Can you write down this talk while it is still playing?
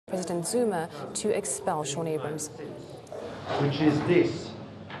President Zuma to expel Shaun Abrahams. Which is this,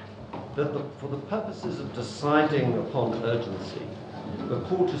 that for the purposes of deciding upon urgency, the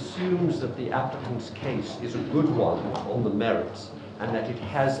court assumes that the applicant's case is a good one on the merits and that it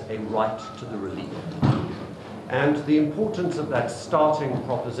has a right to the relief. And the importance of that starting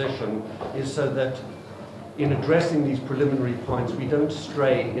proposition is so that in addressing these preliminary points, we don't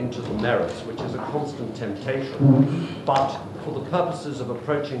stray into the merits, which is a constant temptation. But for the purposes of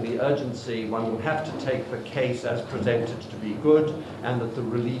approaching the urgency, one will have to take the case as presented to be good and that the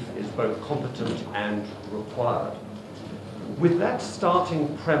relief is both competent and required. With that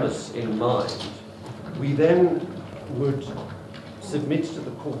starting premise in mind, we then would submit to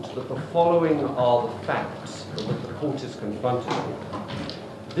the court that the following are the facts that the court is confronted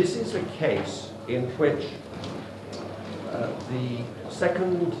with. This is a case in which the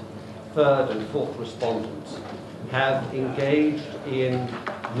second, third and fourth respondents have engaged in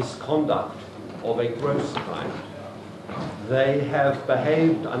misconduct of a gross kind. They have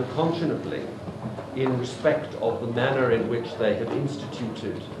behaved unconscionably in respect of the manner in which they have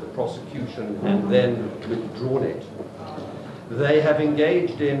instituted the prosecution and then withdrawn it. They have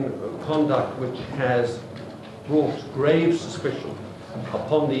engaged in conduct which has brought grave suspicion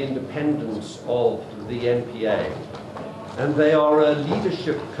upon the independence of the NPA. And they are a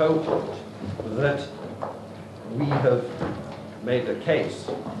leadership cohort that we have made a case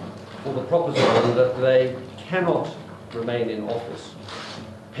for the proposition that they cannot remain in office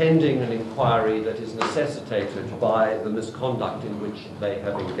pending an inquiry that is necessitated by the misconduct in which they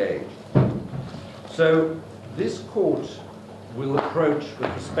have engaged. So this court will approach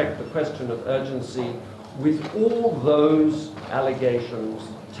with respect to the question of urgency with all those allegations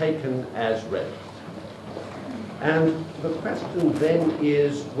taken as read. And the question then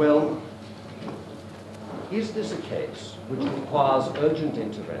is, well, is this a case which requires urgent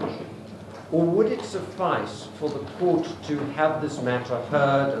intervention? Or would it suffice for the court to have this matter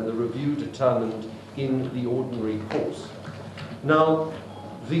heard and the review determined in the ordinary course? Now,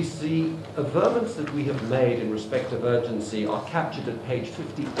 the averments that we have made in respect of urgency are captured at page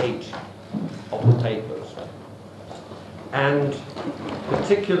 58 of the papers, and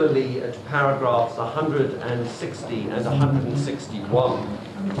particularly at paragraphs 160 and 161,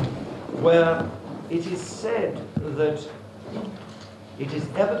 where it is said that it is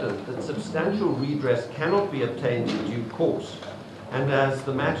evident that substantial redress cannot be obtained in due course, and as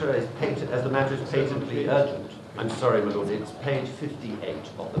the matter is patently urgent. I'm sorry, my lord, it's page 58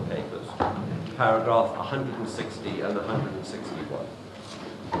 of the papers, paragraph 160 and 161.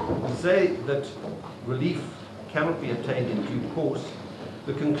 To say that relief cannot be obtained in due course,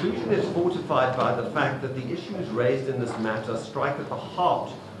 the conclusion is fortified by the fact that the issues raised in this matter strike at the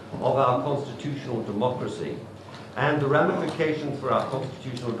heart of our constitutional democracy and the ramifications for our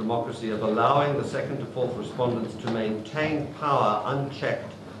constitutional democracy of allowing the second to fourth respondents to maintain power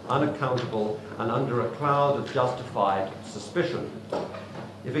unchecked, unaccountable, and under a cloud of justified suspicion.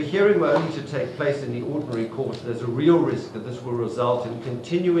 If a hearing were only to take place in the ordinary course, there's a real risk that this will result in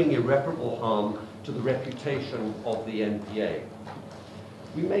continuing irreparable harm to the reputation of the NPA.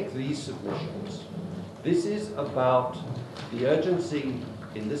 We make these submissions. This is about the urgency,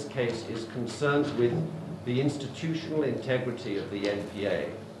 in this case, is concerned with the institutional integrity of the NPA,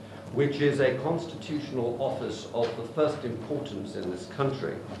 which is a constitutional office of the first importance in this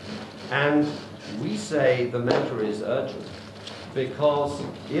country. And we say the matter is urgent because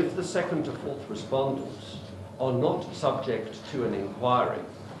if the second to fourth respondents are not subject to an inquiry,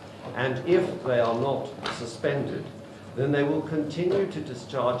 and if they are not suspended, then they will continue to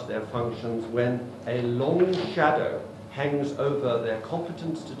discharge their functions when a long shadow hangs over their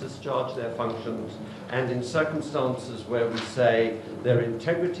competence to discharge their functions, and in circumstances where we say their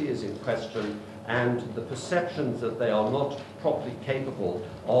integrity is in question and the perceptions that they are not properly capable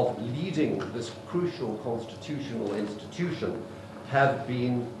of leading this crucial constitutional institution have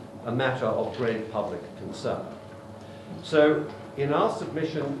been a matter of grave public concern. So in our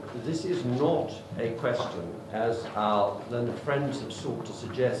submission, this is not a question, as our learned friends have sought to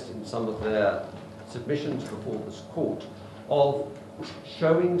suggest in some of their submissions before this court, of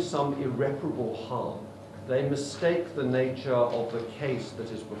showing some irreparable harm. They mistake the nature of the case that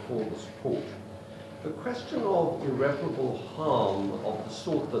is before this court. The question of irreparable harm of the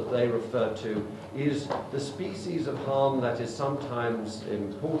sort that they refer to is the species of harm that is sometimes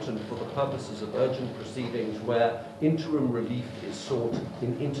important for the purposes of urgent proceedings where interim relief is sought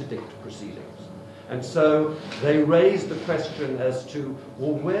in interdict proceedings. And so they raise the question as to,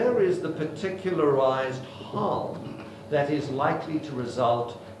 well, where is the particularized harm that is likely to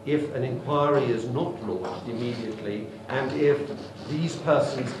result if an inquiry is not launched immediately and if these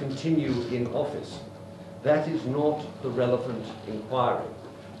persons continue in office. That is not the relevant inquiry.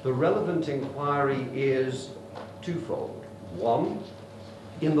 The relevant inquiry is twofold. One,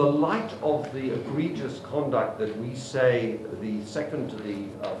 in the light of the egregious conduct that we say the second to the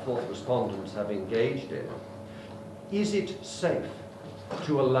fourth respondents have engaged in, is it safe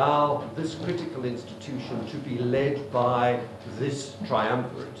to allow this critical institution to be led by this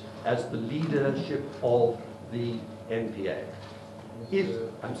triumvirate as the leadership of the NPA?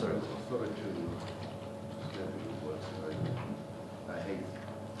 I'm sorry. Sorry to I hate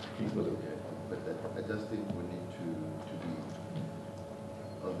people, okay, but I just think we need to be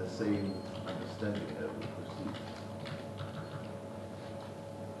on the same understanding as we proceed.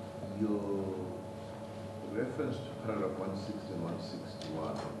 Your reference to paragraph 160 and 161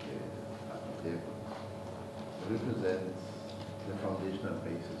 of the affidavit represents the foundational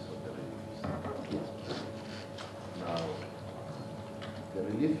basis of the relief you seek. Now, the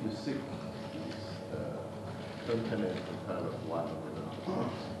relief you seek is contained in paragraph 1 of the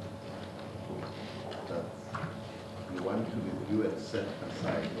document. That you want to review and set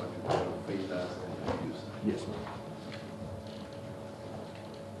aside what you call failures and abuse. Yes, ma'am.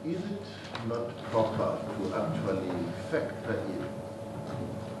 Is it not proper to actually factor in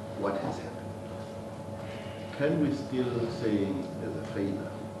what has happened? Can we still say there's a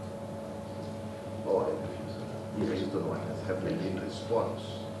failure or a refusal based on what has happened in response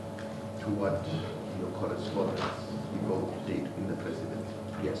to what your correspondence evoked in the presidency?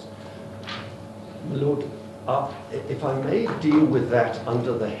 Yes. My Lord, if I may deal with that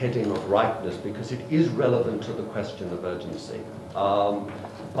under the heading of rightness, because it is relevant to the question of urgency.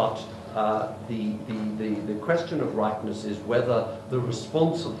 But the question of rightness is whether the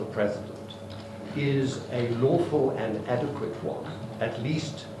response of the President is a lawful and adequate one, at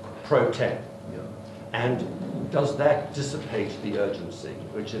least pro tem. Yeah. And does that dissipate the urgency,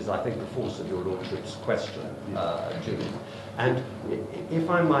 which is, I think, the force of your Lordship's question to me. And if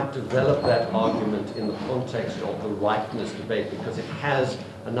I might develop that argument in the context of the rightness debate, because it has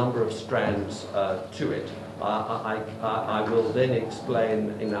a number of strands to it, I will then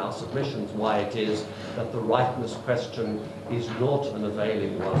explain in our submissions why it is that the rightness question is not an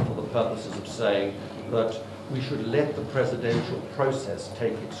availing one for the purposes of saying that we should let the presidential process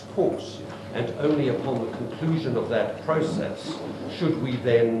take its course, and only upon the conclusion of that process should we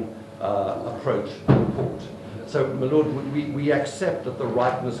then approach the court. So, my Lord, we accept that the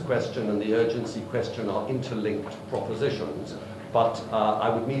rightness question and the urgency question are interlinked propositions, but I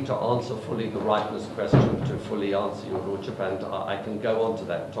would need to answer fully the rightness question to fully answer your Lordship, and I can go on to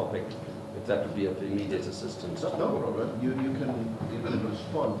that topic if that would be of immediate assistance. No problem. You can even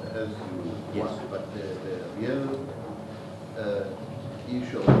respond as you want, but the real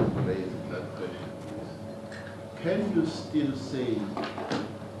issue of raising that question is, can you still say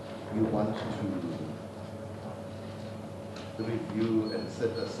you want to review and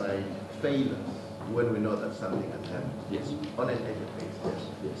set aside failures when we know that something has happened? Yes. On an adequate basis.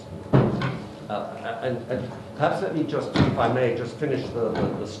 Yes. And perhaps let me just, if I may, just finish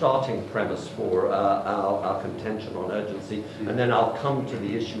the starting premise for our contention on urgency, and then I'll come to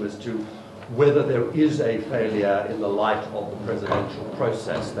the issue as to whether there is a failure in the light of the presidential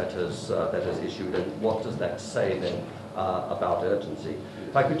process that has issued, and what does that say then about urgency.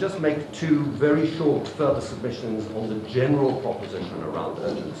 If I could just make two very short further submissions on the general proposition around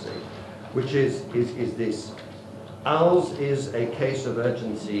urgency, which is this. Ours is a case of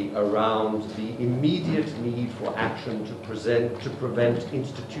urgency around the immediate need for action to prevent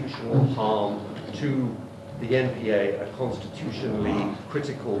institutional harm to the NPA, a constitutionally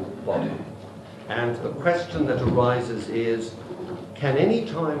critical body. And the question that arises is, can any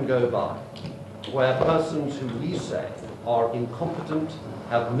time go by where persons who we say are incompetent,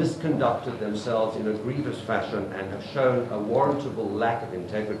 have misconducted themselves in a grievous fashion, and have shown a warrantable lack of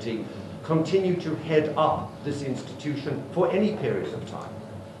integrity, continue to head up this institution for any period of time?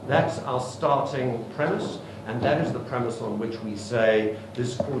 That's our starting premise, and that is the premise on which we say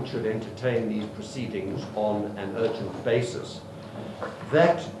this court should entertain these proceedings on an urgent basis.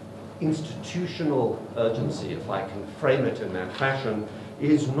 That institutional urgency, if I can frame it in that fashion,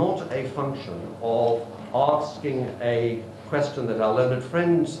 is not a function of asking a question that our learned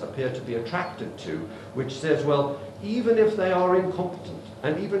friends appear to be attracted to, which says, well, even if they are incompetent,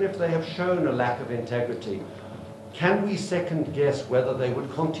 and even if they have shown a lack of integrity, can we second guess whether they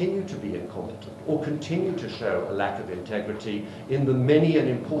would continue to be incompetent or continue to show a lack of integrity in the many and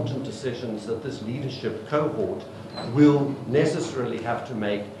important decisions that this leadership cohort will necessarily have to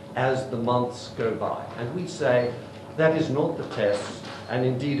make as the months go by? And we say that is not the test, And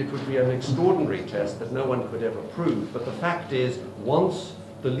indeed, it would be an extraordinary test that no one could ever prove. But the fact is, once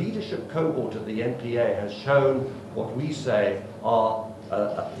the leadership cohort of the NPA has shown what we say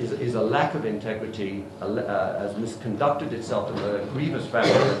is a lack of integrity, has misconducted itself in the grievous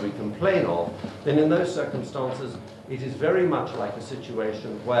fashion that we complain of, then in those circumstances, it is very much like a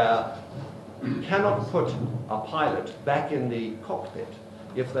situation where you cannot put a pilot back in the cockpit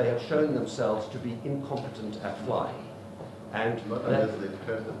if they have shown themselves to be incompetent at flying. And Not unless they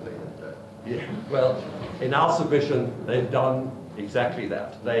turn the plane and turn. yeah, well, in our submission, they've done exactly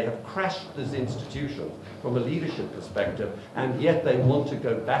that. They have crashed this institution from a leadership perspective, and yet they want to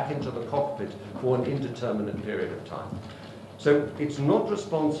go back into the cockpit for an indeterminate period of time. So it's not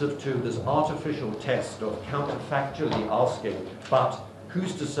responsive to this artificial test of counterfactually asking, but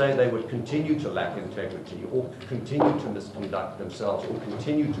who's to say they would continue to lack integrity or continue to misconduct themselves or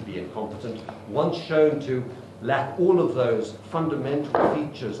continue to be incompetent once shown to lack all of those fundamental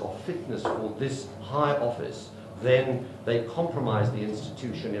features of fitness for this high office, then they compromise the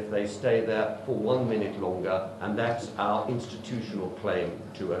institution if they stay there for 1 minute longer, and that's our institutional claim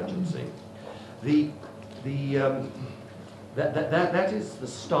to urgency. That is the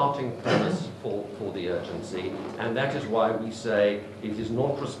starting premise for the urgency, and that is why we say it is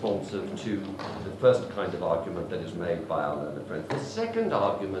not responsive to the first kind of argument that is made by our learned friends. The second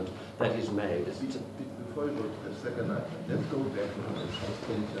argument that is made is... Before you go to the second argument, let's go back to the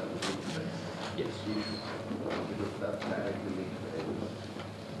suspension of the Yes. issue, because that's directly linked to evidence.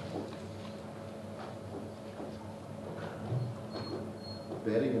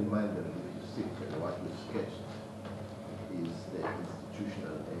 Bearing in mind that Religious 6 and what you sketched is the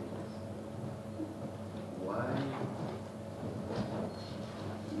institutional evidence, why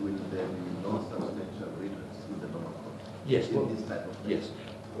will there be no substantial redress in the normal court? Yes, in well, this type of yes.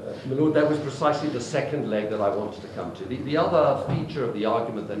 My Lord, that was precisely the second leg that I wanted to come to. The other feature of the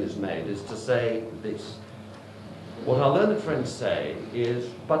argument that is made is to say this. What our learned friends say is,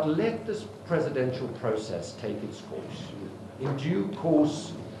 but let this presidential process take its course. In due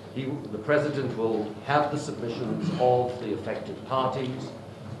course, the President will have the submissions of the affected parties.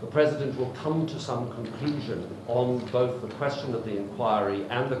 The President will come to some conclusion on both the question of the inquiry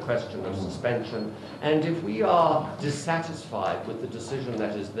and the question of suspension. And if we are dissatisfied with the decision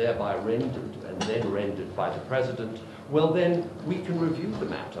that is thereby rendered and then rendered by the President, well then we can review the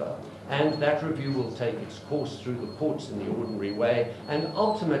matter, and that review will take its course through the courts in the ordinary way. And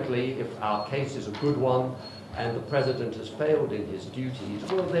ultimately, if our case is a good one, and the President has failed in his duties,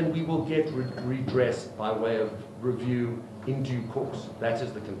 well then we will get redress by way of review in due course. That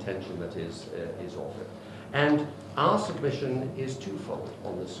is the contention that is offered. And our submission is twofold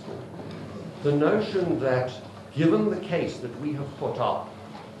on this score. The notion that, given the case that we have put up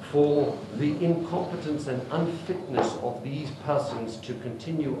for the incompetence and unfitness of these persons to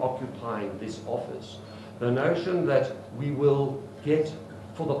continue occupying this office, the notion that we will get,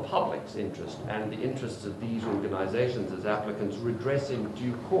 for the public's interest and the interests of these organizations as applicants, redress in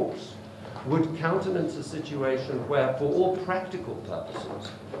due course, would countenance a situation where, for all practical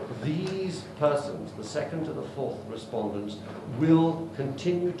purposes, these persons, the second to the fourth respondents, will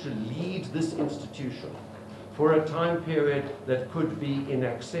continue to lead this institution for a time period that could be in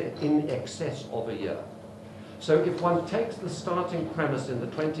excess of a year. So if one takes the starting premise in the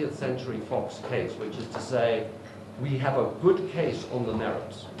 20th Century Fox case, which is to say, we have a good case on the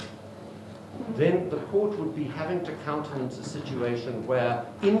merits, then the court would be having to countenance a situation where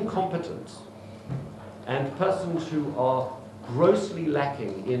incompetence and persons who are grossly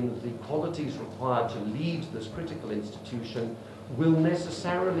lacking in the qualities required to lead this critical institution will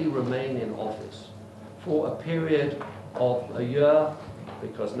necessarily remain in office for a period of a year,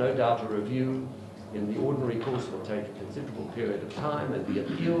 because no doubt a review in the ordinary course will take a considerable period of time and be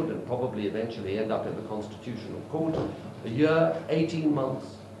appealed and probably eventually end up in the Constitutional Court. A year, 18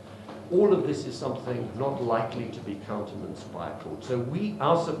 months. All of this is something not likely to be countenanced by a court. So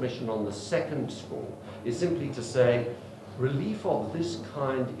our submission on the second score is simply to say relief of this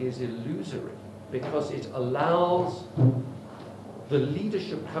kind is illusory because it allows the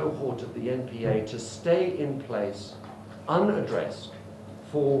leadership cohort of the NPA to stay in place unaddressed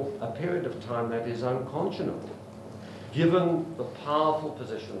for a period of time that is unconscionable, given the powerful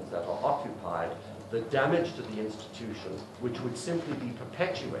positions that are occupied, the damage to the institution, which would simply be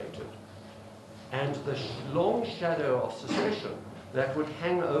perpetuated, and the long shadow of suspicion that would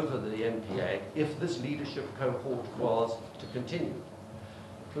hang over the NPA if this leadership cohort was to continue.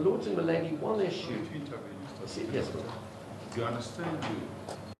 The Lords and Milady, one issue... Yes, sir. Do you understand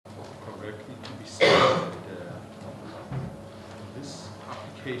you correctly to be saying that this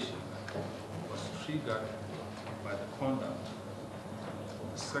application was triggered by the conduct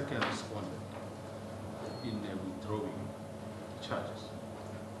second respondent in withdrawing charges?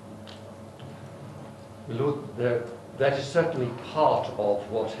 Lord, that is certainly part of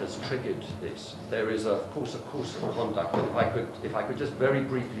what has triggered this. There is, of course, a course of conduct. And if I could just very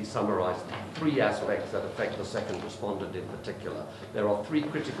briefly summarize three aspects that affect the second respondent in particular. There are three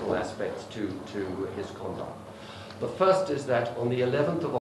critical aspects to his conduct. The first is that on the 11th of